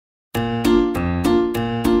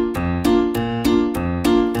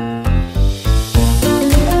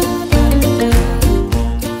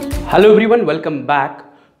Hello everyone, welcome back.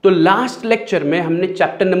 तो last lecture में हमने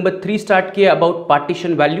चैप्टर नंबर 3 स्टार्ट किया about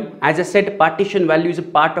partition value. As I said, partition value is a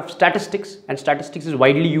part of statistics and statistics is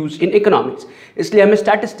widely used in economics. इसलिए हमें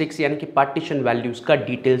statistics यानी कि partition values का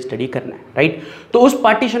detail study करना है, राइट। तो उस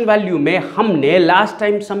पार्टीशन वैल्यू में हमने लास्ट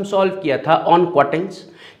टाइम सम सॉल्व किया था ऑन क्वार्टाइल्स,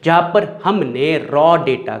 जहां पर हमने रॉ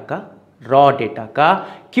डेटा का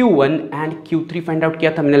Q1 and Q3 find out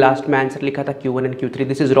किया था। हमने लास्ट में आंसर लिखा था Q1 and Q3।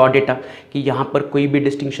 This is raw data कि यहाँ पर कोई भी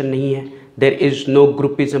डिस्टिंक्शन नहीं है, देर इज नो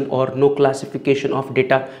ग्रुपिज्म और no classification of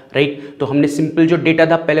data, right. तो हमने सिंपल जो डेटा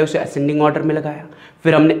था पहले उसे असेंडिंग ऑर्डर में लगाया,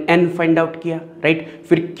 फिर हमने n फाइंड आउट किया, राइट।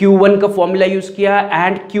 फिर Q1 का फॉर्मूला यूज किया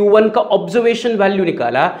एंड Q1 का ऑब्जर्वेशन वैल्यू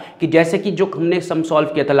निकाला कि जैसे कि जो हमने सम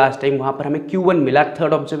सॉल्व किया था लास्ट टाइम, वहां पर हमें Q1 मिला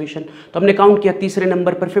थर्ड ऑब्जर्वेशन, तो हमने काउंट किया तीसरे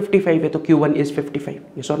नंबर पर 55 है, तो Q1 इज 55,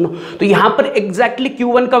 यस और नो। तो यहां पर एग्जैक्टली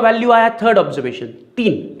Q1 का वैल्यू आया थर्ड ऑब्जर्वेशन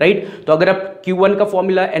 3, राइट। तो अगर आप Q1 का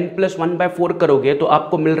फॉर्मूला n+1/4 करोगे तो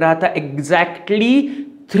आपको मिल रहा था एग्जैक्टली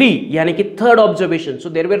 3, यानी कि third observation. So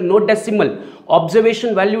there were no decimal,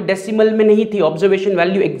 observation value decimal में नहीं थी, ऑब्जर्वेशन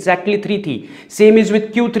वैल्यू एग्जैक्टली 3 थी। सेम इज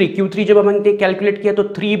विद Q3 जब हमने कैलकुलेट किया तो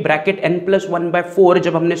 3 ब्रैकेट n+1/4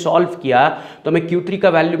 जब हमने सॉल्व किया तो हमें Q3 का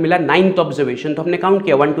वैल्यू मिला 9th ऑब्जर्वेशन। तो हमने काउंट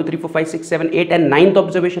किया 1 2 3 4 5 6 7 8 एंड 9th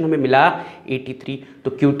ऑब्जर्वेशन हमें मिला 83,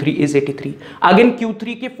 तो Q3 इज 83। अगेन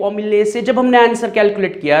Q3 के फॉर्मूले से जब हमने आंसर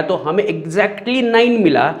कैलकुलेट किया तो हमें एग्जैक्टली 9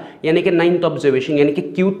 मिला, यानी कि 9th ऑब्जर्वेशन, यानी कि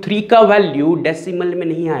Q3 का वैल्यू डेसिमल में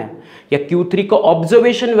नहीं आया या Q3 का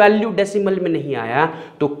ऑब्जर्वेशन वैल्यू डेसिमल में नहीं आया,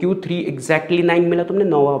 तो Q3 एग्जैक्टली 9 मिला, तुमने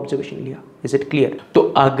 9वां ऑब्जर्वेशन लिया। Is it clear? तो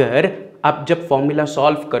अगर आप जब फॉर्मूला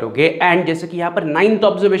सॉल्व करोगे एंड जैसे कि यहां पर 9th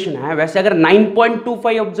ऑब्जर्वेशन है, वैसे अगर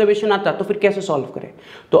 9.25 ऑब्जर्वेशन आता तो फिर कैसे सॉल्व करें?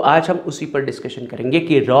 तो आज हम उसी पर डिस्कशन करेंगे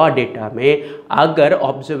कि रॉ डेटा में अगर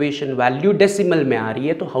ऑब्जर्वेशन वैल्यू डेसिमल में आ रही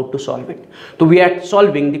है तो हाउ टू सॉल्व इट। तो we are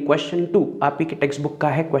solving the question 2, आप ही के टेक्स्ट बुक का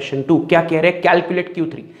है क्वेश्चन 2। क्या कह रहे हैं? कैलकुलेट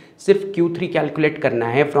Q3, सिर्फ Q3 कैलकुलेट करना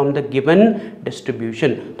है फ्रॉम द गिवन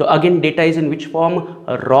डिस्ट्रीब्यूशन। तो again data is in which form?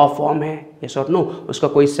 Raw form है, यस और नो। उसका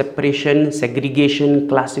कोई सेपरेशन, सेग्रीगेशन,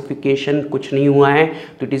 क्लासिफिकेशन कुछ नहीं हुआ है,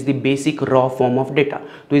 तो it is the basic raw form of data.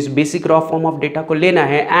 तो इस basic raw form of data को लेना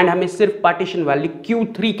है एंड हमें सिर्फ पार्टीशन वैल्यू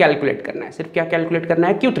Q3 कैलकुलेट करना है। सिर्फ क्या कैलकुलेट करना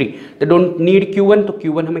है? Q3। They don't need Q1, तो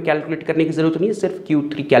Q1 हमें कैलकुलेट करने की जरूरत नहीं है, सिर्फ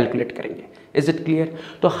Q3 कैलकुलेट करेंगे। Is it clear?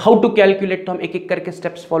 तो हाउ टू कैलकुलेट, तो हम एक एक करके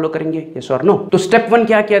स्टेप्स फॉलो करेंगे, यस और नो। तो स्टेप 1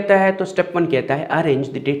 क्या कहता है? तो स्टेप 1 कहता है arrange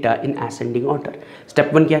the data in ascending order.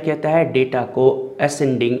 Step 1 क्या कहता है? डेटा को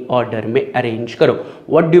असेंडिंग ऑर्डर में अरेंज करो।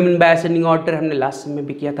 What do you mean by ascending order? हमने लास्ट में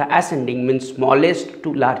भी किया था। Ascending means smallest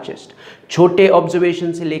to largest, छोटे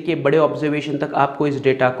ऑब्जर्वेशन से लेके बड़े ऑब्जर्वेशन तक आपको इस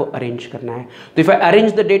डेटा को अरेंज करना है। तो if I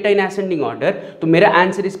arrange the data in ascending order, तो मेरा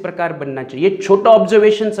आंसर इस प्रकार बनना चाहिए। छोटा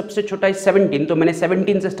ऑब्जर्वेशन सबसे छोटा इज 17, तो मैंने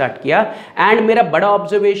 17 से स्टार्ट किया एंड मेरा बड़ा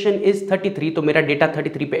ऑब्जर्वेशन इज 33, तो मेरा डेटा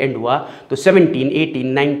 33 पे एंड हुआ। तो 17,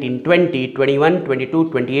 18, 19, 20, 21, 22,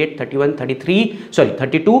 28, 31,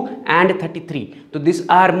 32 एंड 33। तो दिस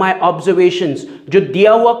आर माय ऑब्जर्वेशंस। जो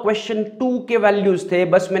दिया हुआ क्वेश्चन 2 के वैल्यूज थे,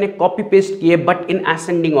 बस मैंने कॉपी पेस्ट किए, but in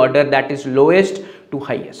ascending order, that is lowest to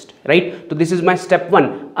highest, right. तो this is my step 1,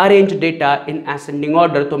 arrange data in ascending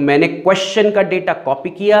order. तो मैंने क्वेश्चन का डेटा कॉपी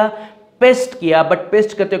किया, पेस्ट किया, बट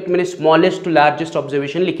पेस्ट करते वक्त मैंने स्मॉलेस्ट टू लार्जेस्ट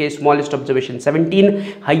ऑब्जर्वेशन लिखे। Smallest observation 17,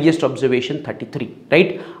 highest observation 33,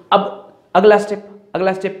 right. अब अगला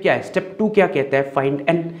स्टेप क्या है? स्टेप 2 क्या कहता है? फाइंड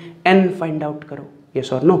n फाइंड आउट करो,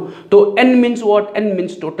 यस और नो। तो n means what? n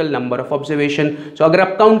means total number of observation. सो अगर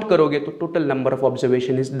आप काउंट करोगे तो total number of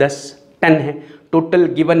observation is 10 है। Total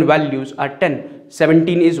given values are 10,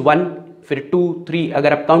 17 is 1, फिर 2 3,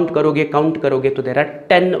 अगर आप काउंट करोगे तो देर आर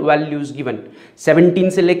 10 वैल्यूज गिवन। 17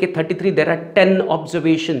 से लेके 33 there are 10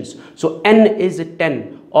 observations, so n is 10,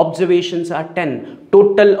 observations are 10,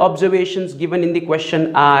 total observations given in the question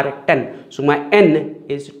are 10, so my n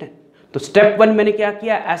is 10। तो step 1 मैंने क्या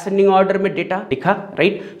किया? असेंडिंग ऑर्डर में डेटा लिखा,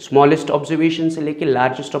 राइट। स्मॉलेस्ट ऑब्जर्वेशन से लेके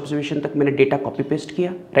लार्जेस्ट ऑब्जर्वेशन तक मैंने डेटा कॉपी पेस्ट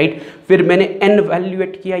किया, राइट। फिर मैंने n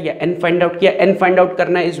वैल्यूएट किया या n फाइंड आउट किया। n फाइंड आउट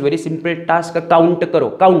करना is very simple task. Count करो,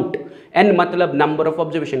 काउंट n मतलब नंबर ऑफ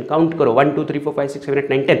ऑब्जर्वेशन, काउंट करो 1 2 3 4 5 6 7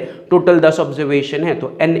 8 9 10, टोटल 10 ऑब्जर्वेशन है,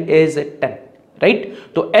 तो n इज 10, राइट।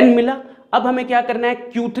 तो n मिला। अब हमें क्या करना है?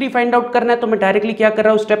 Q3 फाइंड आउट करना है। तो मैं डायरेक्टली क्या कर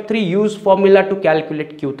रहा हूं? Step 3, use formula to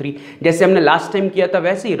calculate Q3। जैसे हमने लास्ट टाइम किया था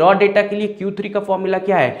वैसे ही रॉ डेटा के लिए Q3 का फॉर्मूला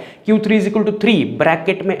क्या है? Q3 is equal to 3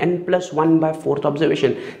 bracket में n+1/4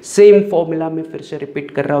 ऑब्जर्वेशन। सेम फॉर्मूला में फिर से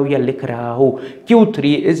रिपीट कर रहा हूं या लिख रहा हूं।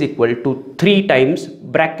 Q3 is equal to 3 times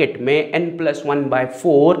bracket में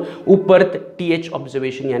n+1/4 ऊपर TH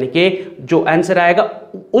ऑब्जर्वेशन, यानी कि जो आंसर आएगा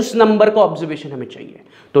उस नंबर का ऑब्जर्वेशन हमें चाहिए।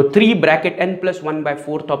 तो 3 bracket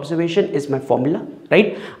n+1/4 observation is my formula,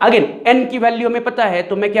 right. Again n की वैल्यू हमें पता है,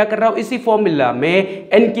 तो मैं क्या कर रहा हूं, इसी फॉर्मूला में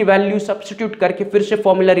n की वैल्यू सब्स्टिट्यूट करके फिर से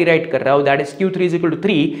फॉर्मूला रिराइट कर रहा हूं, that is Q3 is equal to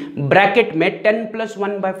 3 bracket में 10 प्लस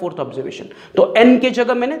 1 बाय फोर्थ ऑब्जर्वेशन। तो n की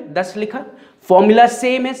जगह मैंने 10 लिखा, फॉर्मूला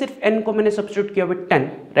सेम है, सिर्फ n को मैंने सब्स्टिट्यूट किया विद 10,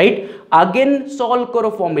 राइट। अगेन सॉल्व करो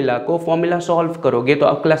फॉर्मूला को, फॉर्मूला सॉल्व करोगे तो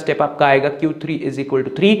अगला स्टेप आपका आएगा Q3 is equal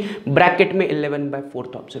to 3 bracket में 11 बाय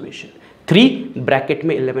फोर्थ ऑब्जर्वेशन, 3 ब्रैकेट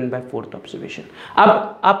में 11 बाय फोर्थ ऑब्जर्वेशन। अब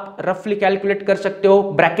आप रफली कैलकुलेट कर सकते हो,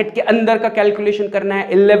 ब्रैकेट के अंदर का कैलकुलेशन करना है,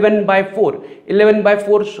 11 बाय 4, 11 बाय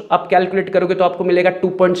 4 आप कैलकुलेट करोगे तो आपको मिलेगा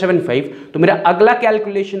 2.75। तो मेरा अगला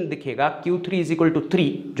कैलकुलेशन दिखेगा Q3 इज इक्वल टू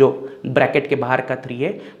 3, जो ब्रैकेट के बाहर का 3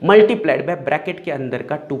 है, मल्टीप्लाइड बाय ब्रैकेट के अंदर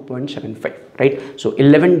का 2.75, right. So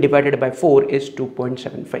 11 divided by 4 is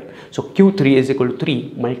 2.75, so Q3 is equal to 3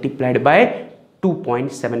 multiplied by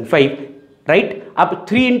 2.75, right. आप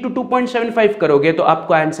 3 इंटू 2.75 करोगे तो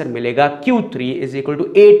आपको आंसर मिलेगा Q3 is equal to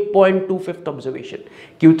 8.25 observation.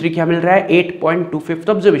 Q3 क्या मिल रहा है, 8.25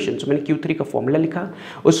 ऑब्जर्वेशन। सो मैंने Q3 का फॉर्मूला लिखा,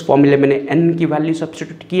 उस फॉर्मूले मैंने n की वैल्यू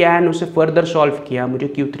सब्स्टिट्यूट किया एंड उसे फर्दर सॉल्व किया, मुझे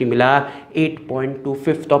Q3 मिला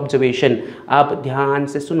 8.25 ऑब्जर्वेशन। आप ध्यान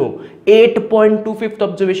से सुनो, 8.25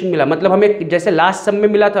 ऑब्जर्वेशन मिला, मतलब हमें जैसे लास्ट सम में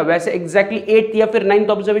मिला था वैसे एग्जैक्टली 8th या फिर 9th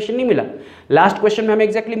ऑब्जर्वेशन नहीं मिला। लास्ट क्वेश्चन में हमें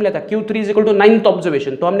एग्जैक्टली मिला था Q3 is equal to 9th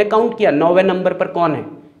observation, तो हमने काउंट किया 9वें नंबर पर कौन है,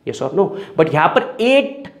 यस और नो। बट यहां पर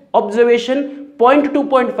 8 ऑब्जर्वेशन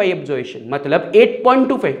 0.2.5 ऑब्जर्वेशन, मतलब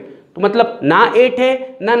 8.25, तो मतलब ना 8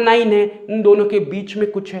 है ना 9 है, इन दोनों के बीच में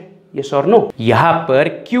कुछ है, यस और नो। यहां पर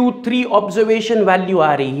Q3 ऑब्जर्वेशन वैल्यू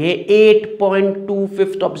आ रही है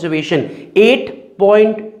 8.25 ऑब्जर्वेशन,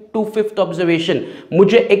 8.25 ऑब्जर्वेशन।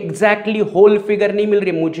 मुझे एग्जैक्टली होल फिगर नहीं मिल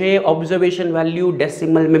रही, मुझे ऑब्जर्वेशन वैल्यू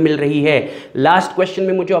डेसिमल में मिल रही है। लास्ट क्वेश्चन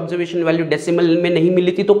में मुझे ऑब्जर्वेशन वैल्यू डेसिमल में नहीं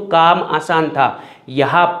मिली थी तो काम आसान था,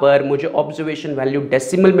 यहां पर मुझे ऑब्जर्वेशन वैल्यू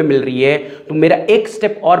डेसिमल में मिल रही है, तो मेरा एक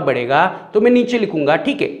स्टेप और बढ़ेगा, तो मैं नीचे लिखूंगा,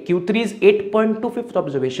 ठीक है, Q3 इज 8.25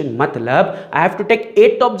 ऑब्जर्वेशन, मतलब I have to take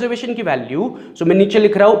 8th observation की वैल्यू। सो मैं नीचे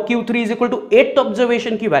लिख रहा हूं Q3 is equal to 8th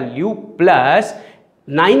observation की value plus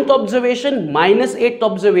 9th observation minus 8th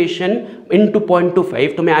observation into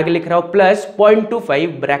 0.25, तो मैं आगे लिख रहा हूं प्लस 0.25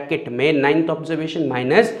 ब्रैकेट में 9th observation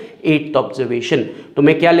minus 8th observation. तो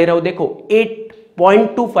मैं क्या ले रहा हूं, देखो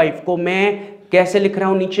 8.25 को मैं कैसे लिख रहा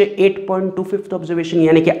हूं नीचे, 8.25 ऑब्जर्वेशन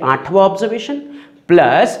यानी कि 8वां ऑब्जर्वेशन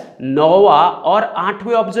प्लस 9वां और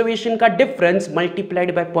 8वें ऑब्जर्वेशन का डिफरेंस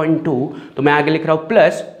मल्टीप्लाइड बाय 0.2, तो मैं आगे लिख रहा हूं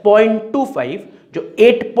प्लस 0.25, जो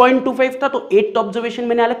 8.25 था तो 8th ऑब्जर्वेशन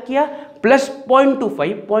मैंने अलग किया, plus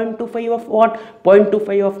 0.25 of what,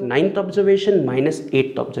 0.25 of 9th observation minus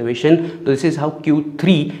 8th observation. तो this is how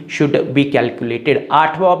Q3 should be calculated,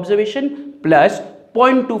 8वां observation plus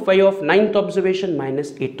 0.25 of 9th observation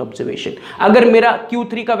minus 8th observation. अगर मेरा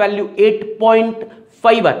Q3 का वैल्यू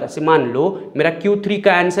 8.5 आता, से मान लो मेरा Q3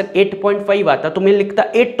 का आंसर 8.5 आता, तो मैं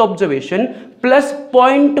लिखता 8th ऑब्जर्वेशन प्लस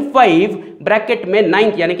 0.5 ब्रैकेट में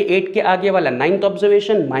 9th यानी कि 8 के आगे वाला 9th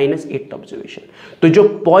observation minus 8th observation. तो जो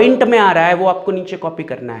पॉइंट में आ रहा है वो आपको नीचे कॉपी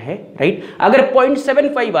करना है, राइट। अगर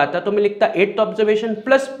 0.75 आता तो मैं लिखता 8th ऑब्जर्वेशन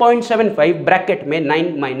प्लस 0.75 ब्रैकेट में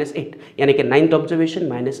 9 माइनस 8 यानी कि 9th observation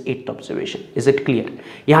minus 8th observation. Is it clear?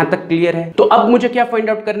 यहां तक क्लियर है? तो अब मुझे क्या फाइंड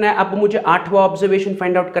आउट करना है, अब मुझे 8वां ऑब्जर्वेशन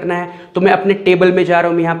फाइंड आउट करना है। तो मैं अपने टेबल में जा रहा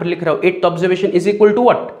हूं, मैं यहां पर लिख रहा हूं 8th observation is equal to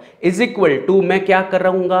what, is equal to, मैं क्या कर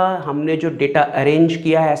रहूंगा, हमने जो डेटा अरेंज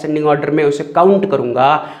किया है असेंडिंग ऑर्डर में उसे काउंट करूंगा।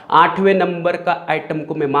 8वें नंबर का आइटम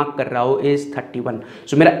को मैं मार्क कर रहा हूं इज 31।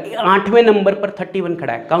 सो मेरा 8वें नंबर पर 31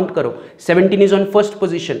 खड़ा है, काउंट करो। 17 is on first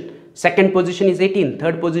position, second position is 18,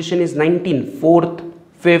 third position is 19, fourth,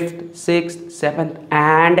 fifth, sixth, seventh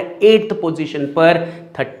and 8th position पर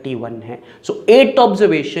 31 है। सो 8th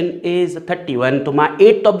ऑब्जर्वेशन इज 31, तो मैं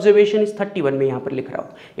 8th ऑब्जर्वेशन इज 31 में यहां पर लिख रहा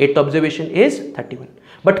हूं, 8th observation is 31।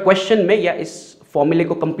 But question में या इस फॉर्मूले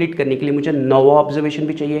को कंप्लीट करने के लिए मुझे 9वां ऑब्जर्वेशन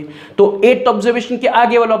भी चाहिए, तो 8th ऑब्जर्वेशन के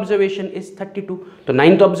आगे वाला ऑब्जर्वेशन इज 32, तो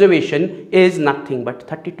 9th observation is nothing but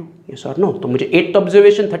 32, yes और नो। तो मुझे 8th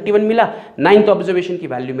ऑब्जर्वेशन 31 मिला, 9th ऑब्जर्वेशन की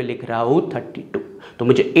वैल्यू में लिख रहा हूं 32, तो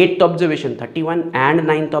मुझे 8th observation 31 and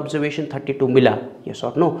 9th observation 32 मिला, यस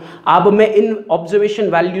और नो। अब मैं इन ऑब्जर्वेशन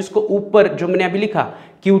वैल्यूज को ऊपर जो मैंने अभी लिखा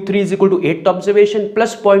Q3 is equal to 8th observation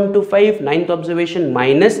plus 0.25 9th observation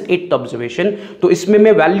minus 8th observation, तो इसमें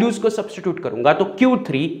मैं वैल्यूज को सब्स्टिट्यूट करूंगा, तो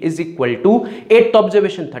Q3 is equal to 8th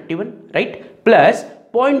observation 31, right, plus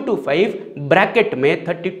 0.25 bracket में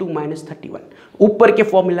 32 माइनस 31। ऊपर के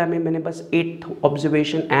फॉर्मूला में मैंने बस 8th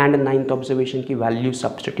observation and 9th observation की वैल्यू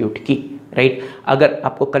सब्स्टिट्यूट की, राइट। अगर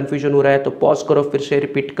आपको कंफ्यूजन हो रहा है तो पॉज करो, फिर से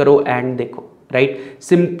रिपीट करो एंड देखो, राइट।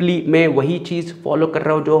 सिंपली मैं वही चीज़ फॉलो कर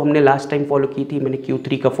रहा हूँ जो हमने लास्ट टाइम फॉलो की थी। मैंने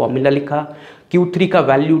Q3 का फॉर्मूला लिखा, Q3 का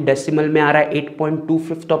वैल्यू डेसिमल में आ रहा है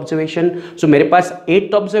 8.25 ऑब्जर्वेशन। सो मेरे पास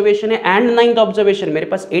 8th ऑब्जर्वेशन है एंड 9th ऑब्जर्वेशन, मेरे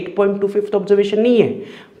पास 8.25 ऑब्जर्वेशन नहीं है।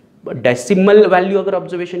 डेसिमल वैल्यू अगर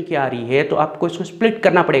ऑब्जर्वेशन की आ रही है तो आपको इसको स्प्लिट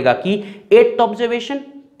करना पड़ेगा कि 8th observation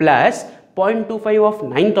plus 0.25 of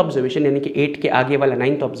 9th observation, यानी कि 8 के आगे वाला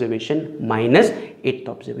 9th observation minus 8th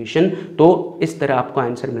observation. तो इस तरह आपको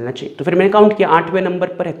आंसर मिलना चाहिए। तो फिर मैंने काउंट किया, 8वें नंबर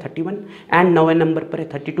पर है 31 एंड 9वें नंबर पर है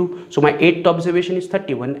 32। So my 8th observation is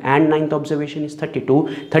 31 and 9th observation is 32।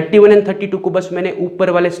 31 and 32 को बस मैंने ऊपर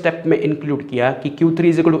वाले स्टेप में इंक्लूड किया कि Q3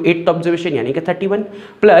 is equal to 8th observation यानी कि 31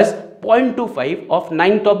 plus 0.25 of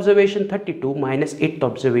 9th observation 32 minus 8th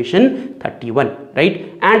observation 31,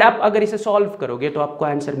 right. And आप अगर इसे सॉल्व करोगे तो आपको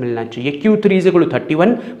आंसर मिलना चाहिए Q3 is equal to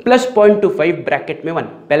 31 plus 0.25 bracket में 1।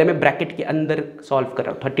 पहले मैं ब्रैकेट के अंदर सॉल्व कर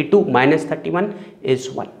रहा हूं, 32 माइनस 31 इज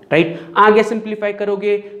 1, राइट। आगे सिंप्लीफाई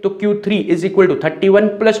करोगे तो Q3 is equal to 31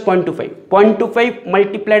 plus 0.25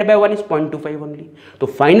 multiplied by 1 is 0.25 only. तो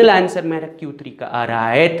फाइनल आंसर मेरा Q3 का आ रहा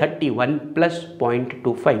है 31 प्लस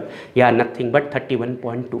 0.25 या नथिंग बट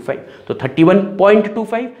 31.25। तो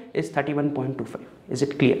 31.25 इज 31.25। Is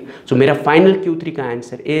it clear? सो मेरा फाइनल Q3 का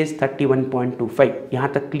आंसर इज 31.25। यहां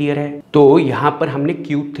तक क्लियर है? तो यहां पर हमने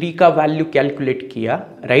Q3 का वैल्यू कैलकुलेट किया,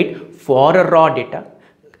 राइट, फॉर रॉ डेटा।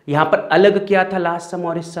 यहाँ पर अलग क्या था लास्ट सम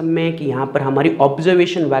और इस सम में कि यहाँ पर हमारी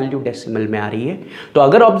ऑब्जर्वेशन वैल्यू डेसिमल में आ रही है। तो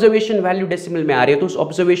अगर ऑब्जर्वेशन वैल्यू डेसिमल में आ रही है तो उस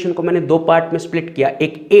ऑब्जर्वेशन को मैंने दो पार्ट में स्प्लिट किया,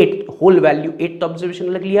 एक 8 होल वैल्यू 8th ऑब्जर्वेशन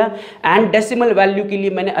अलग लिया एंड डेसिमल वैल्यू के लिए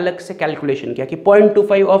मैंने अलग से कैलकुलेशन किया कि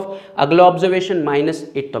 0.25 ऑफ अगला ऑब्जर्वेशन माइनस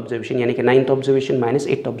 8th ऑब्जर्वेशन यानी कि 9th observation minus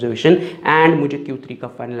 8th observation and मुझे Q3 का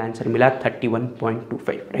फाइनल आंसर मिला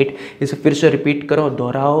 31.25, राइट। इसे फिर से रिपीट करो,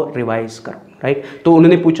 दोहराओ, रिवाइज करो, राइट। तो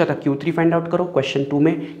उन्होंने पूछा था Q3 फाइंड आउट करो, क्वेश्चन 2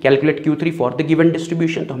 में calculate Q3 for the given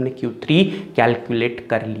distribution, तो हमने Q3 कैलकुलेट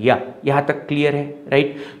कर लिया। यहां तक क्लियर है,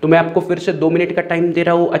 राइट। तो मैं आपको फिर से 2 मिनट का टाइम दे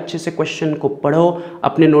रहा हूं, अच्छे से क्वेश्चन को पढ़ो,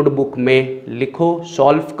 अपने नोटबुक में लिखो,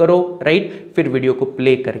 सॉल्व करो, राइट। फिर वीडियो को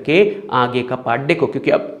प्ले करके आगे का पार्ट देखो,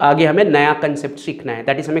 क्योंकि अब आगे हमें नया कंसेप्ट सीखना है,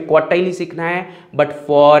 दैट इज हमें क्वार्टाइल ही सीखना है but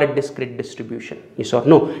for discrete distribution. Yes और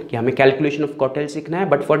नो, कि हमें कैलकुलेशन ऑफ क्वार्टाइल सीखना है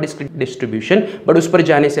but for discrete distribution. But उस पर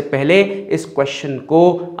जाने से पहले इस क्वेश्चन को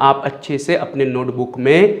आप अच्छे से अपने नोटबुक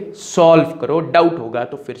में सॉल्व करो, डाउट होगा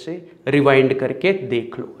तो फिर से रिवाइंड करके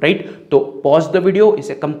देख लो, राइट। तो पॉज द वीडियो,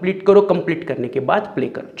 इसे कंप्लीट करो, कंप्लीट करने के बाद प्ले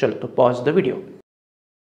करो। चलो तो पॉज द वीडियो।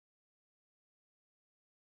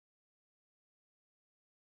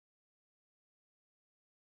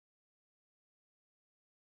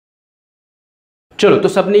 चलो तो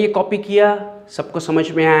सबने ये कॉपी किया, सबको समझ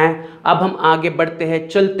में आया है। अब हम आगे बढ़ते हैं,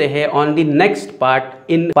 चलते हैं on the next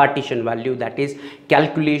part in partition value, that is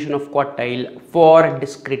calculation of quartile for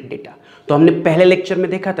discrete data. तो हमने पहले लेक्चर में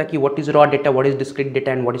देखा था कि what is raw data, what is discrete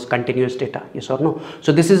data and what is continuous data, yes और no.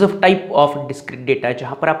 So this is a type of discrete data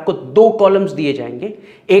जहां पर आपको दो कॉलम्स दिए जाएंगे,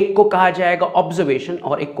 एक को कहा जाएगा ऑब्जर्वेशन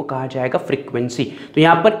और एक को कहा जाएगा फ्रीक्वेंसी। तो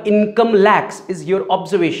यहां पर income lakhs is your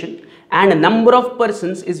observation and number of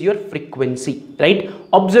persons is your frequency, right?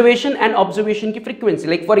 Observation and observation की frequency,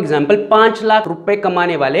 like for example 5 lakh रुपए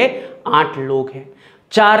कमाने वाले 8 लोग हैं,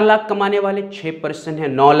 4 लाख कमाने वाले 6% है,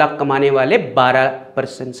 9 लाख कमाने वाले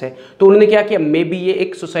 12% है। तो उन्होंने क्या किया, मे बी ये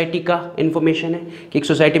एक सोसाइटी का इंफॉर्मेशन है कि एक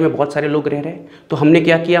सोसाइटी में बहुत सारे लोग रह रहे हैं, तो हमने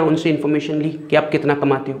क्या किया, उनसे इंफॉर्मेशन ली कि आप कितना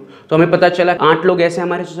कमाते हो। तो हमें पता चला 8 लोग ऐसे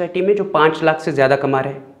हमारे सोसाइटी में जो 5 लाख से ज़्यादा कमा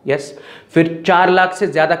रहे हैं, यस। फिर 4 लाख से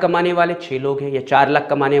ज़्यादा कमाने वाले 6 लोग हैं, या 4 लाख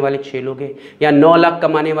कमाने वाले 6 लोग हैं, या 9 लाख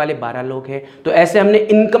कमाने वाले 12 लोग हैं। तो ऐसे हमने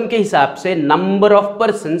इनकम के हिसाब से नंबर ऑफ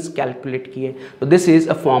पर्सन्स कैलकुलेट किए। तो this is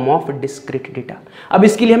a form of discrete data. अब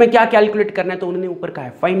इसके लिए हमें क्या कैलकुलेट करना है, तो उन्होंने ऊपर कहा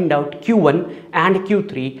है find out Q1 and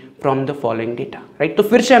Q3 from the following data, right. तो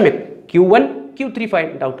फिर से हमें Q1 Q3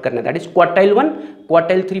 फाइंड आउट करना है, that is quartile 1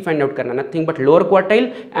 quartile 3 find out करना, nothing but lower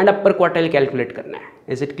quartile and upper quartile calculate करना है।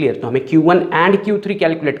 Is it clear? तो हमें Q1 एंड Q3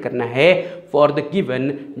 कैलकुलेट करना है for the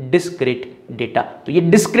given discrete data. तो ये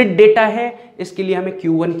डिस्क्रीट डेटा है, इसके लिए हमें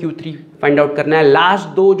Q1 Q3 फाइंड आउट करना है। लास्ट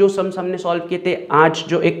दो जो सम्स हमने सॉल्व किए थे, आज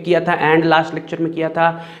जो एक किया था एंड लास्ट लेक्चर में किया था,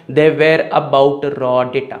 they were about raw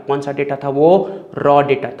data. कौन सा डेटा था? वो रॉ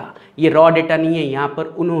डेटा था। ये रॉ डेटा नहीं है, यहाँ पर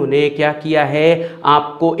उन्होंने क्या किया है,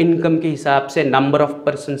 आपको इनकम के हिसाब से नंबर ऑफ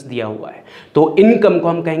पर्सन्स दिया हुआ है। तो इनकम को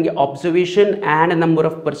हम कहेंगे observation and number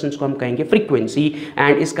of persons को हम कहेंगे फ्रीक्वेंसी,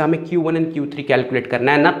 एंड इसका हमें Q1 एंड Q3 कैलकुलेट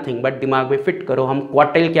करना है, नथिंग बट दिमाग में फिट करो, हम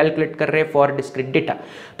क्वार्टाइल कैलकुलेट कर रहे हैं फॉर डिस्क्रीट डेटा।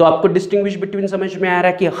 तो आपको डिस्टिंग्विश बिटवीन समझ में आ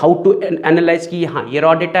रहा है कि हाउ टू एनालाइज की हाँ ये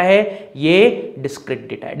रॉ डेटा है, ये डिस्क्रीट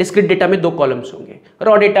डेटा है। डिस्क्रीट डेटा में 2 कॉलम्स होंगे,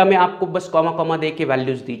 रॉ डेटा में आपको बस कॉमा कॉमा दे के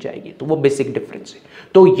वैल्यूज दी जाएगी, तो वो बेसिक डिफरेंस है।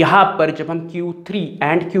 तो यहां पर जब हम Q3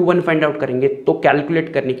 and Q1 find out करेंगे तो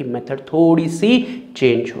कैलकुलेट करने की मेथड थोड़ी सी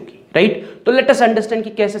चेंज होगी, राइट। तो लेट अस अंडरस्टैंड कि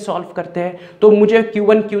कैसे सॉल्व करते हैं। तो मुझे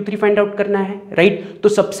Q1 Q3 फाइंड आउट करना है, राइट। तो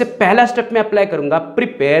सबसे पहला स्टेप मैं अप्लाई करूंगा,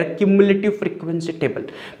 प्रिपेयर क्यूमुलेटिव फ्रीक्वेंसी टेबल।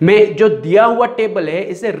 मैं जो दिया हुआ टेबल है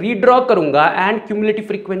इसे रीड्रॉ करूंगा एंड क्यूमुलेटिव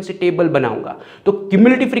फ्रीक्वेंसी टेबल बनाऊंगा। तो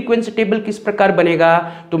क्यूमुलेटिव फ्रीक्वेंसी टेबल किस प्रकार बनेगा,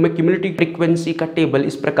 तो मैं क्यूमुलेटिव फ्रीक्वेंसी का टेबल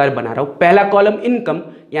इस प्रकार बना रहा हूं। पहला कॉलम इनकम,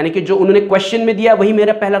 यानी कि जो उन्होंने क्वेश्चन में दिया वही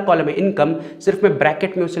मेरा पहला कॉलम है, इनकम। सिर्फ मैं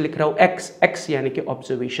ब्रैकेट में उसे लिख रहा हूं एक्स, एक्स यानी कि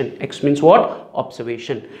observation, x means what,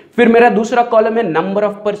 observation. फिर मेरा दूसरा कॉलम है नंबर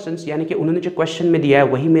ऑफ पर्संस, यानी कि उन्होंने जो क्वेश्चन में दिया है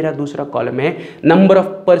वही मेरा दूसरा कॉलम है, नंबर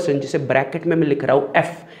ऑफ पर्सन, जिसे ब्रैकेट में मैं लिख रहा हूं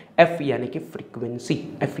एफ, एफ यानी कि फ्रीक्वेंसी,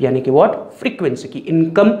 एफ यानी कि व्हाट, फ्रीक्वेंसी की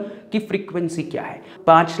इनकम की फ्रीक्वेंसी क्या है।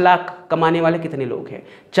 5 लाख कमाने वाले कितने लोग हैं,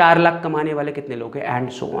 4 लाख कमाने वाले कितने लोग हैं, एंड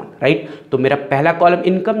सो ऑन, राइट। तो मेरा पहला कॉलम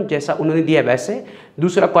इनकम जैसा उन्होंने दिया वैसे,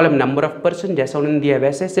 दूसरा कॉलम नंबर ऑफ पर्सन जैसा उन्होंने दिया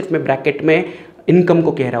वैसे, सिर्फ मैं ब्रैकेट में इनकम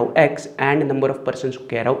को कह रहा हूं x and number of persons को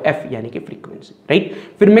कह रहा हूं एफ यानी कि फ्रीक्वेंसी, राइट।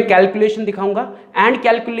 फिर मैं कैलकुलेशन दिखाऊंगा एंड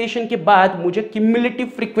कैलकुलेशन के बाद मुझे क्यूमुलेटिव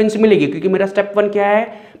फ्रीक्वेंसी मिलेगी, क्योंकि मेरा स्टेप 1 क्या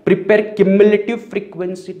है, प्रिपेयर क्यूमुलेटिव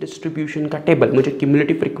फ्रीक्वेंसी डिस्ट्रीब्यूशन का टेबल। मुझे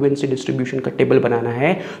क्यूमुलेटिव फ्रीक्वेंसी डिस्ट्रीब्यूशन का टेबल बनाना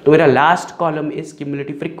है। तो मेरा last column is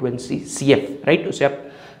cumulative frequency CF, right. उसे आप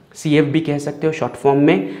CF भी कह सकते हो शॉर्ट फॉर्म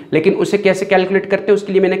में, लेकिन उसे कैसे कैलकुलेट करते हो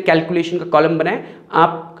उसके लिए मैंने कैलकुलेशन का कॉलम बनाया।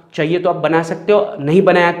 आप चाहिए तो आप बना सकते हो, नहीं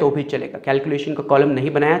बनाया तो भी चलेगा, कैलकुलेशन का कॉलम नहीं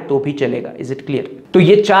बनाया तो भी चलेगा। Is it clear. तो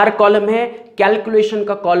ये 4 कॉलम है, कैलकुलेशन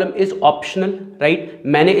का कॉलम इज ऑप्शनल, राइट।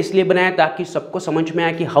 मैंने इसलिए बनाया ताकि सबको समझ में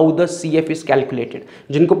आए कि how the CF is calculated.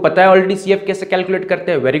 जिनको पता है ऑलरेडी CF कैसे कैलकुलेट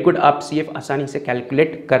करते हैं, वेरी गुड, आप CF आसानी से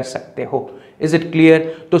कैलकुलेट कर सकते हो। Is it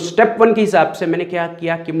clear. तो स्टेप 1 के हिसाब से मैंने क्या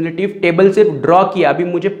किया, क्यूमुलेटिव टेबल सिर्फ ड्रॉ किया, अभी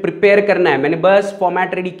मुझे प्रिपेयर करना है, मैंने बस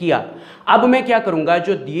फॉर्मेट रेडी किया। अब मैं क्या करूंगा,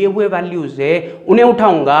 जो दिए हुए वैल्यूज है उन्हें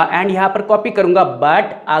उठाऊंगा एंड यहां पर कॉपी करूंगा,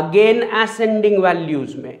 बट अगेन असेंडिंग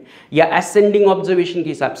वैल्यूज में या असेंडिंग ऑब्जर्वेशन के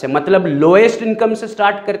हिसाब से, मतलब लोएस्ट इनकम से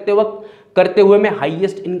स्टार्ट करते हुए मैं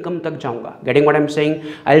हाईएस्ट इनकम तक जाऊंगा। Getting what I am saying,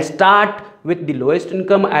 I will start with the lowest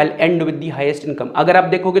income, I will and with the highest income. अगर आप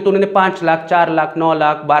देखोगे तो उन्होंने 5 लाख, 4 लाख, 9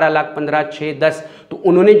 लाख, 12 लाख, 15, 6, 10, तो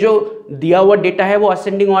उन्होंने जो दिया हुआ डेटा है वो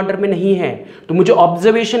असेंडिंग ऑर्डर में नहीं है। तो मुझे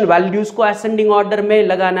ऑब्जर्वेशन वैल्यूज को असेंडिंग ऑर्डर में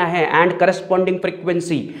लगाना है एंड करस्पॉन्डिंग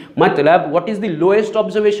फ्रीक्वेंसी, मतलब what is the lowest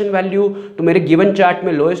observation value. तो मेरे गिवन चार्ट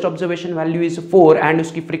में lowest observation value is 4 and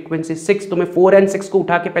उसकी फ्रीक्वेंसी 6। तो मैं 4 एंड 6 को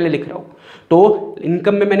उठा के पहले लिख रहा हूं। तो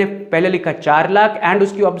इनकम में मैंने पहले लिखा 4 लाख एंड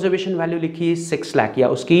उसकी ऑब्जर्वेशन वैल्यू लिखी 6 लाख, या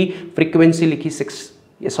उसकी फ्रीक्वेंसी लिखी 6,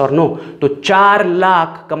 यस और नो। तो 4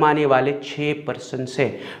 लाख कमाने वाले 6 पर्सन से,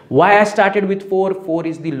 why I started with 4, 4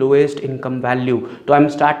 is the lowest income value. तो I am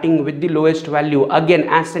starting with the lowest value, again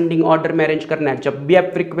ascending order में अरेंज करना है। जब भी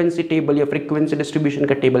आप फ्रीक्वेंसी टेबल या फ्रीक्वेंसी डिस्ट्रीब्यूशन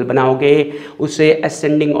का टेबल बनाओगे उसे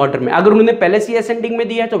असेंडिंग ऑर्डर में, अगर उन्होंने पहले से असेंडिंग में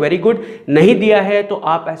दिया है तो वेरी गुड, नहीं दिया है तो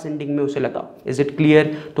आप असेंडिंग में उसे लगाओ। Is it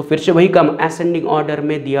clear. तो फिर से वही काम, असेंडिंग ऑर्डर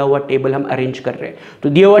में दिया हुआ टेबल हम अरेंज कर रहे हैं। तो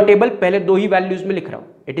दिया हुआ टेबल पहले 2 ही वैल्यूज में लिख रहा हूं,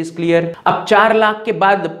 इट इज क्लियर। अब 4 लाख के बाद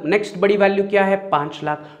नेक्स्ट बड़ी वैल्यू क्या है, 5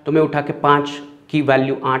 लाख। तो मैं उठा के 5 की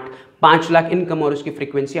वैल्यू 8, 5 लाख इनकम और उसकी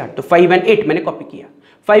फ्रीक्वेंसी 8, तो 5 एंड 8 मैंने कॉपी किया।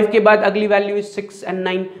 5 के बाद अगली वैल्यू है 6 एंड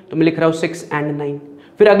 9, तो मैं लिख रहा हूं 6 एंड 9।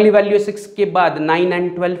 फिर अगली वैल्यू है 6 के बाद 9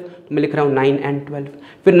 एंड 12, तो मैं लिख रहा हूं 9 एंड 12।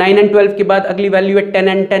 फिर 9 एंड 12 के बाद अगली वैल्यू है 10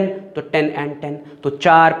 एंड 10, तो 10 एंड 10। तो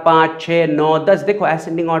 4, 5, 6, 9, 10, देखो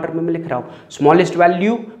असेंडिंग ऑर्डर में मैं लिख रहा हूं smallest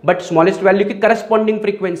value, but smallest value की करस्पॉन्डिंग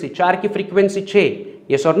फ्रीक्वेंसी, 4 की फ्रीक्वेंसी 6,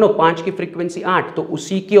 यस और नो, 5 की फ्रीक्वेंसी 8, तो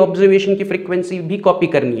उसी की ऑब्जर्वेशन की फ्रीक्वेंसी भी कॉपी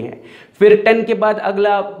करनी है। फिर 10 के बाद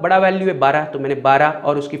अगला बड़ा वैल्यू है 12, तो मैंने 12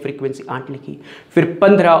 और उसकी फ्रीक्वेंसी 8 लिखी। फिर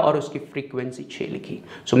 15 और उसकी फ्रीक्वेंसी 6 लिखी।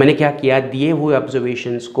 सो मैंने क्या किया, दिए हुए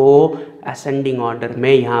ऑब्जर्वेशंस को असेंडिंग ऑर्डर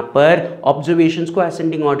में, यहाँ पर ऑब्जर्वेशंस को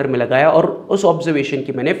असेंडिंग ऑर्डर में लगाया और उस ऑब्जर्वेशन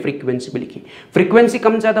की मैंने फ्रीक्वेंसी भी लिखी। फ्रीक्वेंसी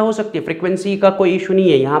कम ज्यादा हो सकती है, फ्रीक्वेंसी का कोई इशू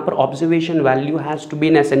नहीं है, यहाँ पर observation value has to be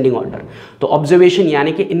in ascending order. तो ऑब्जर्वेशन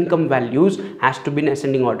यानी कि income values has to be in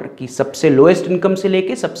ascending order की, सबसे लोएस्ट इनकम से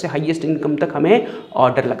लेके सबसे हाईएस्ट इनकम तक हमें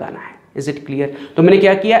ऑर्डर लगाना है। Is it clear. तो मैंने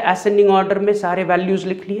क्या किया, असेंडिंग ऑर्डर में सारे वैल्यूज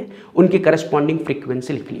लिख लिए, उनकी करस्पॉन्डिंग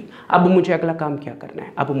फ्रीक्वेंसी लिख ली। अब मुझे अगला काम क्या करना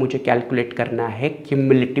है, अब मुझे कैलकुलेट करना है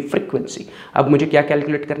क्यूमुलेटिव फ्रीक्वेंसी। अब मुझे क्या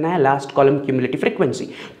कैलकुलेट करना है, लास्ट कॉलम क्यूमुलेटिव फ्रीक्वेंसी।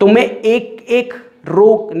 तो मैं एक एक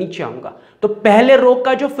रो नीचे आऊंगा, तो पहले रो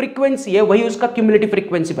का जो फ्रीक्वेंसी है वही उसका क्यूमुलेटिव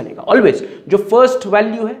फ्रीक्वेंसी बनेगा। ऑलवेज जो फर्स्ट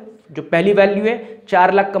वैल्यू है, जो पहली वैल्यू है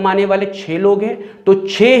 4 लाख कमाने वाले 6 लोग हैं, तो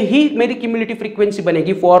 6 ही मेरी क्यूमुलेटिव फ्रीक्वेंसी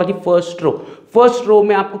बनेगी for the first row. First row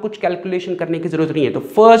में आपको कुछ कैलकुलेशन करने की जरूरत नहीं है, तो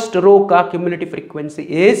फर्स्ट रो का क्यूमुलेटिव फ्रीक्वेंसी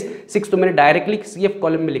इज 6, तो मैंने डायरेक्टली CF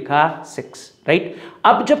कॉलम में लिखा 6, राइट।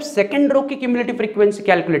 अब जब सेकंड रो की क्यूमुलेटिव फ्रीक्वेंसी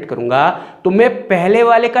कैलकुलेट करूंगा तो मैं पहले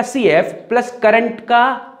वाले का CF प्लस करंट का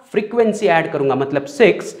फ्रीक्वेंसी ऐड करूंगा, मतलब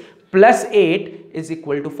 6 प्लस 8 इज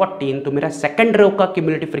इक्वल टू 14, तो मेरा सेकंड रो का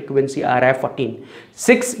क्यूमुलेटिव फ्रीक्वेंसी आ रहा है 14।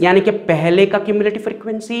 6 यानी कि पहले का क्यूमुलेटिव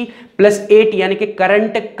फ्रीक्वेंसी प्लस 8 यानी कि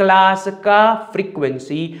करंट क्लास का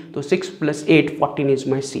फ्रीक्वेंसी, तो 6 plus 8 14 is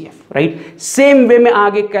my CF, right. Same way में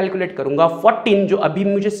आगे कैलकुलेट करूंगा 14 जो अभी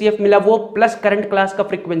मुझे CF मिला वो प्लस करंट क्लास का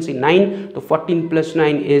फ्रीक्वेंसी 9, तो 14 plus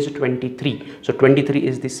 9 is 23, so 23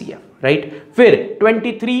 is the CF, right. फिर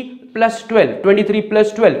 23 प्लस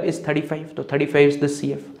 12 इज 35, तो 35 इज द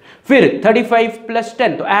CF। फिर 35 प्लस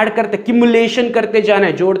 10, तो ऐड करते क्यूमुलेशन करते जाना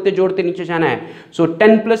है, जोड़ते जोड़ते नीचे जाना है, सो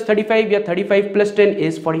 10 प्लस 35 या 35 प्लस 10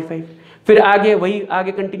 इज 45। फिर आगे वही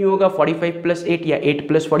आगे कंटिन्यू होगा 45 प्लस 8 या 8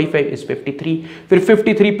 प्लस 45 इज 53। फिर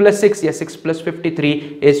 53 प्लस 6 या 6 plus 53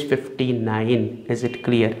 is 59। Is it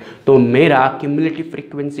clear? तो मेरा क्यूमुलेटिव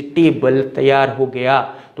फ्रीक्वेंसी टेबल तैयार हो गया।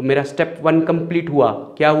 तो मेरा स्टेप 1 कंप्लीट हुआ।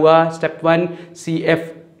 क्या हुआ? स्टेप 1 CF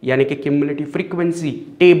यानी कि क्यूमुलेटिव फ्रीक्वेंसी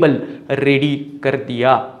टेबल रेडी कर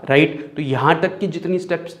दिया, राइट। तो यहाँ तक की जितनी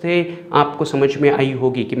स्टेप्स थे आपको समझ में आई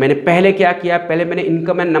होगी कि मैंने पहले क्या किया। पहले मैंने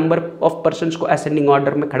income and number of persons को असेंडिंग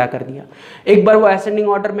ऑर्डर में खड़ा कर दिया। एक बार वो असेंडिंग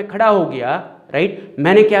ऑर्डर में खड़ा हो गया, राइट,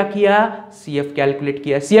 मैंने क्या किया? CF कैलकुलेट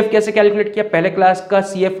किया। CF कैसे कैलकुलेट किया? पहले क्लास का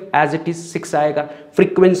CF एज इट इज 6 आएगा,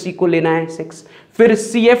 फ्रीक्वेंसी को लेना है 6। फिर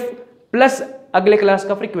CF प्लस अगले क्लास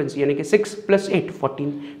का फ्रीक्वेंसी यानी कि 6 प्लस 8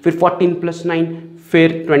 14, फिर 14 प्लस 9,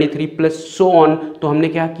 फिर 23 प्लस सो ऑन। तो हमने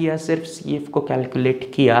क्या किया? सिर्फ CF को कैलकुलेट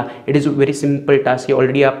किया। It is very simple task, ये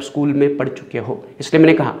ऑलरेडी आप स्कूल में पढ़ चुके हो। इसलिए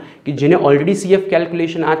मैंने कहा कि जिन्हें ऑलरेडी CF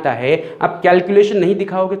कैलकुलेशन आता है, आप कैलकुलेशन नहीं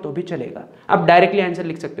दिखाओगे तो भी चलेगा, आप डायरेक्टली आंसर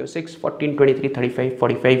लिख सकते हो 6 14 23 35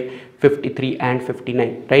 45 53 एंड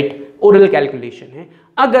 59, राइट। ओरल कैलकुलेशन है।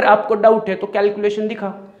 अगर आपको डाउट है तो कैलकुलेशन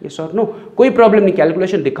दिखाओ, यस और नो, कोई प्रॉब्लम नहीं।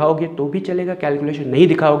 कैलकुलेशन दिखाओगे तो भी चलेगा, कैलकुलेशन नहीं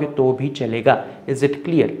दिखाओगे तो भी चलेगा। Is it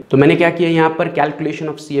clear? तो मैंने क्या किया यहाँ पर? कैलकुलेशन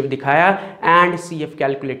ऑफ CF दिखाया एंड CF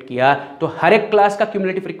कैलकुलेट किया। तो हर एक क्लास का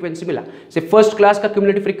क्यूमुलेटिव फ्रीक्वेंसी मिला। से फर्स्ट क्लास का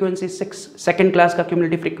क्यूमुलेटिव फ्रीक्वेंसी 6, सेकंड क्लास का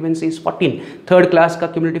cumulative frequency is 14, third class का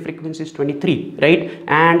cumulative frequency is 23, right,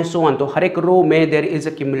 and so on. तो हर एक रो में there is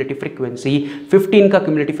a cumulative frequency. 15 का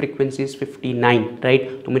क्यूमुलेटिव फ्रीक्वेंसी इज 59,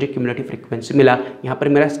 राइट। तो मुझे क्यूमुलेटिव फ्रीक्वेंसी मिला। यहाँ पर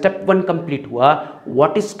मेरा स्टेप 1 कंप्लीट हुआ।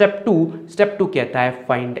 What is step 2? स्टेप 2 कहता है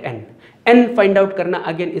फाइंड n फाइंड आउट करना।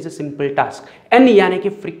 Again is a simple task. n यानी कि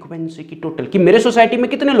फ्रीक्वेंसी की टोटल, कि मेरे सोसाइटी में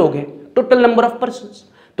कितने लोग हैं, टोटल नंबर ऑफ पर्सन्स।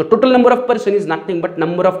 तो total number of person is nothing but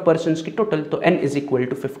number of persons की टोटल, तो n इज इक्वल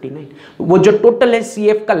टू 59। वो जो टोटल है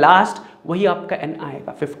CF का लास्ट, वही आपका n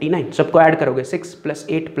आएगा 59। सबको ऐड करोगे 6 plus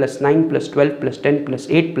 8 plus 9 plus 12 plus 10 plus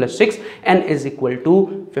 8 plus 6, n is equal to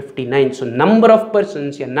 59। So number of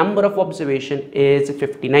persons या number of observation is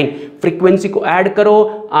 59। Frequency को ऐड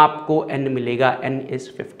करो, आपको n मिलेगा, n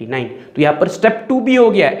इज 59। तो यहाँ पर स्टेप 2 भी हो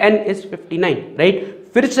गया, n इज 59, राइट।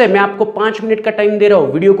 फिर से मैं आपको 5 मिनट का टाइम दे रहा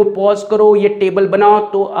हूं, वीडियो को पॉज करो, ये टेबल बनाओ,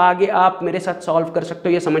 तो आगे आप मेरे साथ सॉल्व कर सकते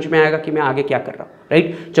हो, ये समझ में आएगा कि मैं आगे क्या कर रहा हूं,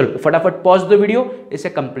 राइट। चलो फटाफट पॉज दो वीडियो, इसे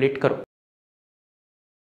कंप्लीट करो।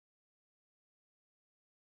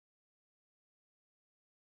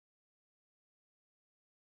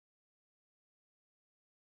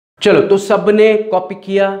 चलो, तो सबने कॉपी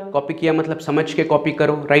किया मतलब समझ के कॉपी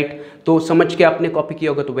करो, राइट। तो समझ के आपने कॉपी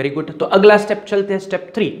किया होगा तो वेरी गुड। तो अगला स्टेप चलते हैं,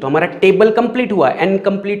 स्टेप 3। तो हमारा टेबल कंप्लीट हुआ, n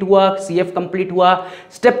कंप्लीट हुआ, CF कंप्लीट हुआ।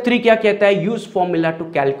 स्टेप 3 क्या कहता है? Use formula to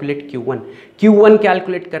calculate Q1। Q1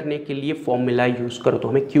 calculate करने के लिए फॉर्मूला यूज करो। तो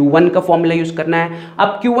हमें Q1 का फॉर्मूला यूज करना है।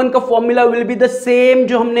 अब Q1 का formula will be the same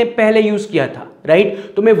जो हमने पहले यूज किया था,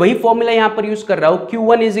 राइट। तो मैं वही फॉर्मूला यहां पर यूज कर रहा हूं।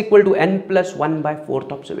 Q1 is equal to n plus 1 bye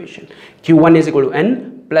 4th observation. Q1 is equal to n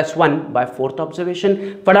plus 1 bye 4th observation.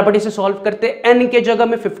 फटाफट इसे सॉल्व करते। n के जगह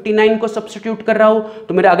में 59 को सब्स्टिट्यूट कर रहा हूं,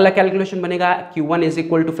 तो मेरा अगला कैलकुलेशन बनेगा Q1 is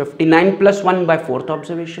equal to 59 plus 1 bye 4th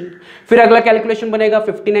observation. फिर अगला कैलकुलेशन बनेगा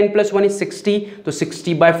 59 प्लस 1 इज 60, तो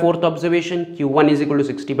 60 bye 4th observation. Q1 is equal to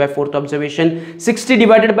 60 bye 4th observation. 60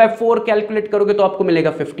 divided by 4 calculate करोगे तो आपको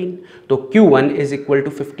मिलेगा 15, तो Q1 is equal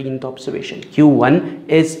to 15th observation. Q1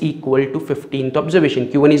 is equal to 15th observation.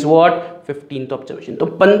 Q1 is what? 15th observation. तो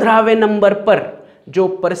 15वें number पर जो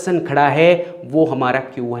person खड़ा है वो हमारा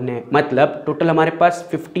Q1 है। मतलब टोटल हमारे पास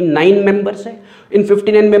 59 मेंबर्स है। इन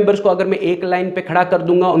 59 मेंबर्स को अगर मैं एक लाइन पे खड़ा कर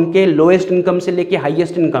दूंगा, उनके लोएस्ट इनकम से लेके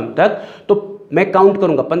हाईएस्ट इनकम तक, तो मैं काउंट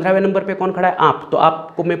करूंगा 15वें नंबर पे कौन खड़ा है? आप। तो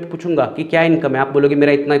आपको मैं पूछूंगा कि क्या इनकम है, आप बोलोगे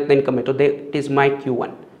मेरा इतना इतना इनकम है, तो that is my Q1,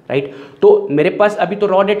 right. तो मेरे पास अभी तो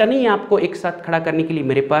रॉ डेटा नहीं है आपको एक साथ खड़ा करने के लिए,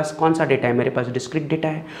 मेरे पास कौन सा डेटा है, मेरे पास डिस्क्रीट डेटा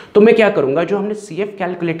है। तो मैं क्या करूंगा, जो हमने CF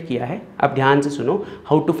कैलकुलेट किया है, अब ध्यान से सुनो,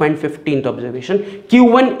 how to find 15th observation,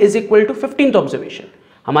 Q1 is equal to 15th observation.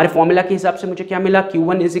 हमारे फॉर्मूला के हिसाब से मुझे क्या मिला,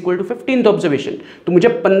 Q1 is equal to 15th observation. तो मुझे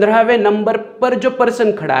 15वें नंबर पर जो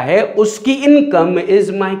पर्सन खड़ा है उसकी income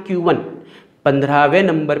is my Q1। 15वें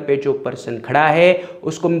number पे जो पर्सन खड़ा है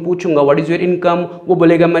उसको मैं पूछूंगा व्हाट इज योर इनकम, वो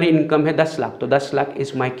बोलेगा मेरी इनकम है 10 लाख, तो 10 लाख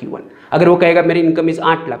इज माई Q1। अगर वो कहेगा मेरी इनकम इज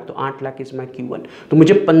 8 लाख, तो 8 लाख इज माई Q1। तो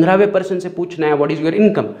मुझे 15वें पर्सन से पूछना है व्हाट इज योर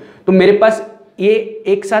इनकम। तो मेरे पास ये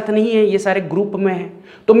एक साथ नहीं है, ये सारे ग्रुप में है।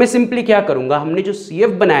 तो मैं सिंपली क्या करूंगा, हमने जो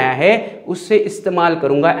CF बनाया है उससे इस्तेमाल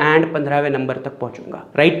करूंगा एंड 15वें नंबर तक पहुंचूंगा,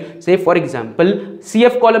 राइट। से फॉर एग्जांपल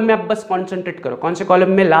CF कॉलम में आप बस कॉन्सेंट्रेट करो, कौन से कॉलम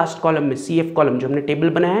में, लास्ट कॉलम में, CF कॉलम जो हमने टेबल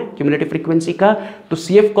बनाया है क्यूमुलेटिव फ्रीक्वेंसी का, तो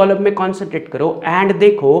CF कॉलम में कॉन्सेंट्रेट करो एंड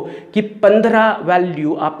देखो कि 15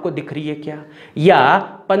 वैल्यू आपको दिख रही है क्या, या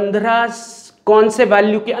 15 कौन से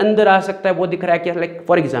वैल्यू के अंदर आ सकता है वो दिख रहा है क्या। लाइक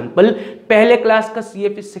फॉर एग्जांपल पहले क्लास का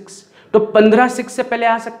CF इज 6, तो 15 6 से पहले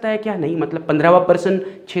आ सकता है क्या, नहीं, मतलब 15वां पर्सन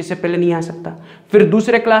 6 से पहले नहीं आ सकता। फिर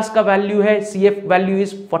दूसरे क्लास का वैल्यू है CF वैल्यू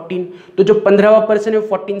इज 14, तो जो 15वां पर्सन है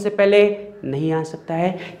 14 से पहले नहीं आ सकता है।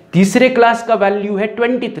 तीसरे क्लास का वैल्यू है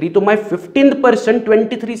 23, तो माय 15th पर्सन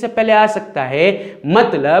 23 से पहले आ सकता है,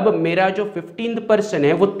 मतलब मेरा जो 15th पर्सन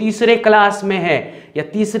है वो तीसरे क्लास में है या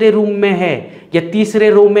तीसरे रूम में है या तीसरे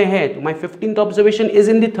रो में है, तो my 15th observation is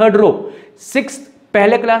in the third row. 6th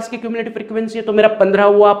पहले क्लास की क्यूमुलेटिव फ्रीक्वेंसी है, तो मेरा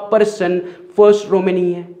 15वां पर्सन फर्स्ट रो में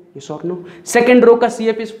नहीं है, यस और नो। सेकंड रो का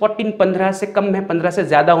CF इज 14, 15 से कम है, 15 से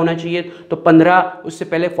ज्यादा होना चाहिए, तो 15 उससे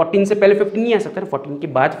पहले, 14 से पहले 15 नहीं आ सकता, 14 के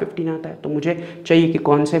बाद 15 आता है। तो मुझे चाहिए कि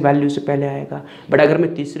कौन से वैल्यू से पहले आएगा। बट अगर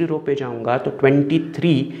मैं तीसरी रो पे जाऊंगा तो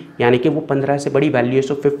 23 यानी कि वो 15 से बड़ी वैल्यू है,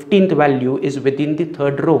 सो 15th value is with in the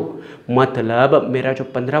third row, मतलब मेरा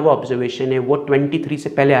जो 15वां ऑब्जर्वेशन है वो 23 से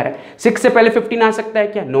पहले आ रहा है। 6 से पहले 15 आ सकता है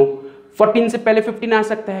क्या, नो। 14 से पहले 15 आ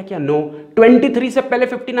सकता है क्या, नो। 23 से पहले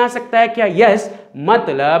 15 आ सकता है क्या, यस।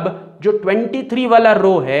 मतलब जो 23 वाला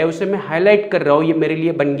रो है उसे मैं हाईलाइट कर रहा हूं, ये मेरे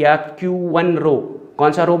लिए बन गया Q1 रो।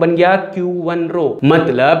 कौन सा रो बन गया, Q1 रो।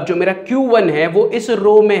 मतलब जो मेरा Q1 है वो इस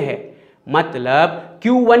रो में है, मतलब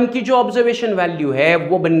Q1 की जो ऑब्जर्वेशन वैल्यू है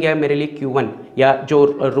वो बन गया मेरे लिए Q1, या जो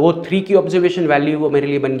रो 3 की ऑब्जर्वेशन वैल्यू वो मेरे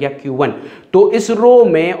लिए बन गया Q1। तो इस रो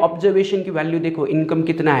में ऑब्जर्वेशन की वैल्यू देखो, इनकम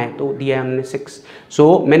कितना है, तो दिया है हमने 6। सो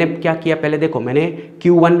मैंने क्या किया, पहले देखो मैंने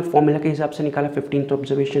Q1 फॉर्मूला के हिसाब से निकाला 15th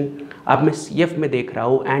ऑब्जर्वेशन। अब मैं CF में देख रहा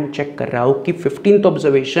हूँ एंड चेक कर रहा हूँ कि 15th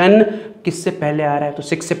ऑब्जर्वेशन किससे पहले आ रहा है, तो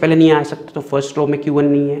 6 से पहले नहीं आ सकता, तो फर्स्ट रो में Q1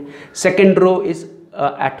 नहीं है। सेकेंड रो इज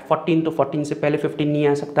एट 14, तो 14 से पहले 15 नहीं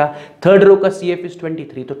आ सकता। थर्ड रो का CF इज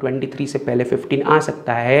 23, तो 23 से पहले 15 आ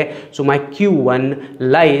सकता है। सो माई Q1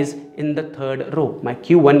 lies in the third row. My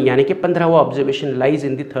Q1 यानी कि 15वां observation lies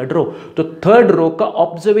in the third row. तो थर्ड रो का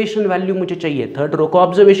ऑब्जर्वेशन वैल्यू मुझे चाहिए, थर्ड रो का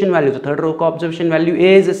ऑब्जर्वेशन वैल्यू, तो थर्ड रो का ऑब्जर्वेशन वैल्यू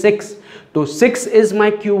इज 6, तो 6 is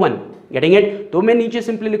my Q1। Getting it. तो मैं नीचे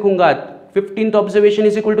सिंपली लिखूंगा 15th observation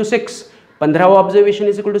is equal to 6, 15वां observation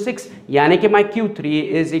is equal to 6, यानी कि माई Q3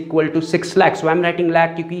 is equal to 6 lakh. So I am writing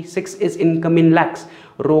lakh क्योंकि 6 इज इनकम इन लैक्स।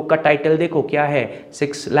 रो का टाइटल देखो क्या है,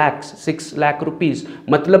 6 लाख रुपीज।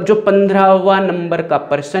 मतलब जो 15वां नंबर का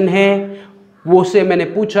पर्सन है वो से मैंने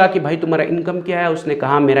पूछा कि भाई तुम्हारा इनकम क्या है, उसने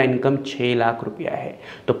कहा मेरा इनकम 6 लाख रुपया है।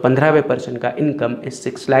 तो 15वें पर्सन का income is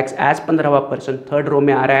 6 lakh as 15वां person third row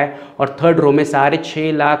में आ रहा है, और थर्ड रो में सारे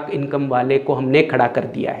 6 लाख इनकम वाले को हमने खड़ा कर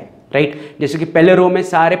दिया है, राइट। जैसे कि पहले रो में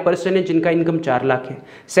सारे पर्सन है जिनका इनकम 4 लाख है,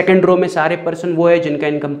 सेकंड रो में सारे पर्सन वो है जिनका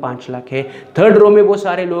इनकम 5 लाख है, थर्ड रो में वो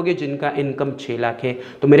सारे लोग हैं जिनका इनकम 6 लाख है।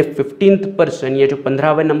 तो मेरे 15th पर्सन, ये जो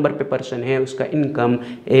 15वें नंबर पे पर्सन है उसका income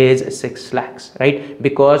is 6 lakh, right,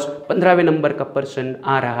 because 15वें number का पर्सन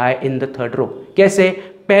आ रहा है इन द थर्ड रो। कैसे,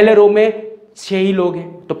 पहले रो में 6 ही लोग हैं,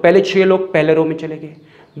 तो पहले 6 लोग पहले रो में चले गए।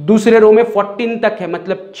 दूसरे रो में 14 तक है,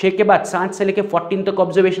 मतलब 6 के बाद 7 से लेके 14 तक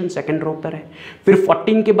ऑब्जर्वेशन सेकंड रो पर है। फिर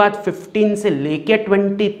 14 के बाद 15 से लेके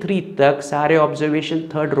 23 तक सारे ऑब्जर्वेशन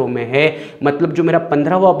थर्ड रो में है, मतलब जो मेरा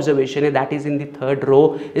 15वां ऑब्जर्वेशन है that is in the third row.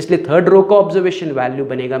 इसलिए थर्ड रो का ऑब्जर्वेशन वैल्यू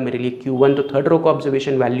बनेगा मेरे लिए Q1, तो थर्ड रो का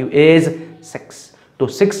ऑब्जर्वेशन वैल्यू इज 6, तो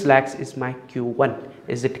 6 lakhs is my Q1।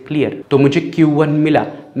 Is it clear. तो मुझे Q1 मिला,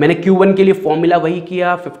 मैंने Q1 के लिए फॉर्मूला वही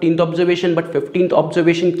किया 15th observation, but 15th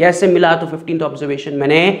observation कैसे मिला, तो 15th ऑब्जर्वेशन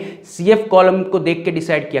मैंने CF कॉलम को देख के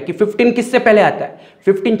डिसाइड किया कि 15 किससे पहले आता है।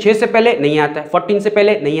 15 6 से पहले नहीं आता है, 14 से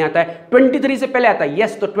पहले नहीं आता है, 23 से पहले आता है,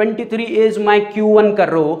 यस। तो 23 इज माई Q1 कर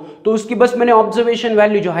रो, तो उसकी बस मैंने ऑब्जर्वेशन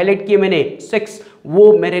वैल्यू जो हाईलाइट किए मैंने 6,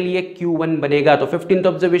 वो मेरे लिए Q1 बनेगा। तो 15th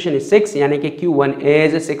ऑब्जर्वेशन इज 6, यानी कि Q1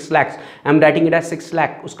 is 6 lakhs। I am writing it as 6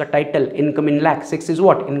 lakh. उसका title income in lakh, 6 is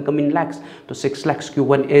what, income in lakhs, तो 6 lakhs,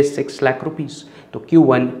 Q1 is 6 lakh rupees, तो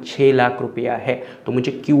Q1 6 लाख रुपया है, तो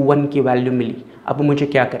मुझे Q1 की वैल्यू मिली। अब मुझे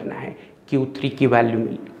क्या करना है, Q3 की वैल्यू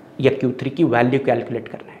मिली या Q3 की वैल्यू कैलकुलेट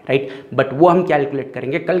करना है, राइट। बट वो हम कैलकुलेट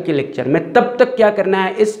करेंगे कल के लेक्चर में। तब तक क्या करना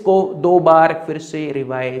है, इसको 2 बार फिर से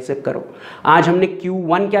रिवाइज करो। आज हमने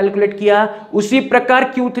Q1 कैलकुलेट किया, उसी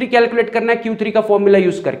प्रकार Q3 कैलकुलेट करना है Q3 का फॉर्मूला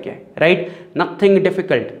यूज करके, right. Nothing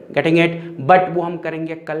difficult, getting it, but वो हम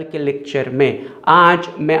करेंगे कल के लेक्चर में। आज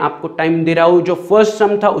मैं आपको टाइम दे रहा हूं, जो फर्स्ट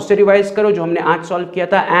सम था उससे रिवाइज करो, जो हमने आज सॉल्व किया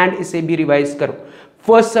था, एंड इसे भी रिवाइज करो।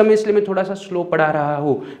 फर्स्ट सम इसलिए मैं थोड़ा सा स्लो पढ़ा रहा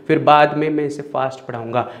हूं, फिर बाद में मैं इसे फास्ट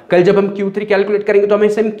पढ़ाऊंगा। कल जब हम Q3 कैलकुलेट करेंगे तो हमें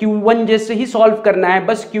सेम Q1 जैसे ही सॉल्व करना है,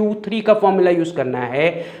 बस Q3 का फॉर्मूला यूज करना है।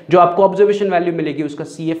 जो आपको ऑब्जर्वेशन वैल्यू मिलेगी उसका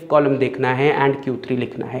CF कॉलम देखना है एंड Q3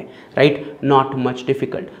 लिखना है, right. Not much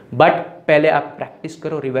difficult, but पहले आप प्रैक्टिस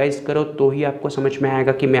करो, रिवाइज करो, तो ही आपको समझ में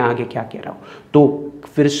आएगा कि मैं आगे क्या कह रहा हूँ। तो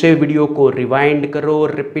फिर से वीडियो को रिवाइंड करो,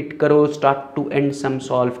 रिपीट करो, start to and sum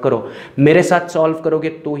solve करो। मेरे साथ सॉल्व करोगे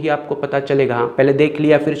तो ही आपको पता चलेगा। हाँ, पहले देख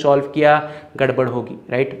लिया फिर सॉल्व किया, गड़बड़ होगी,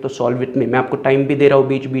 राइट। तो सॉल्व विथ मी, मैं आपको टाइम भी दे रहा हूँ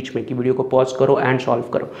बीच बीच में कि वीडियो को पॉज करो एंड सॉल्व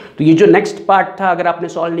करो। तो ये जो नेक्स्ट पार्ट था, अगर आपने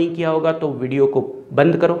सॉल्व नहीं किया होगा तो वीडियो को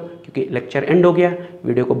बंद करो, क्योंकि लेक्चर एंड हो गया।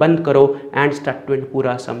 वीडियो को बंद करो एंड स्टार्ट टू एंड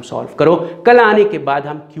पूरा सम सॉल्व करो। कल आने के बाद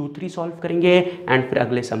हम Q3 सॉल्व करेंगे एंड फिर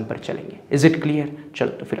अगले सम पर चलेंगे। Is it clear? चलो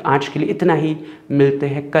तो फिर आज के लिए इतना ही, मिलते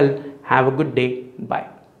हैं कल। Have a good day, bye.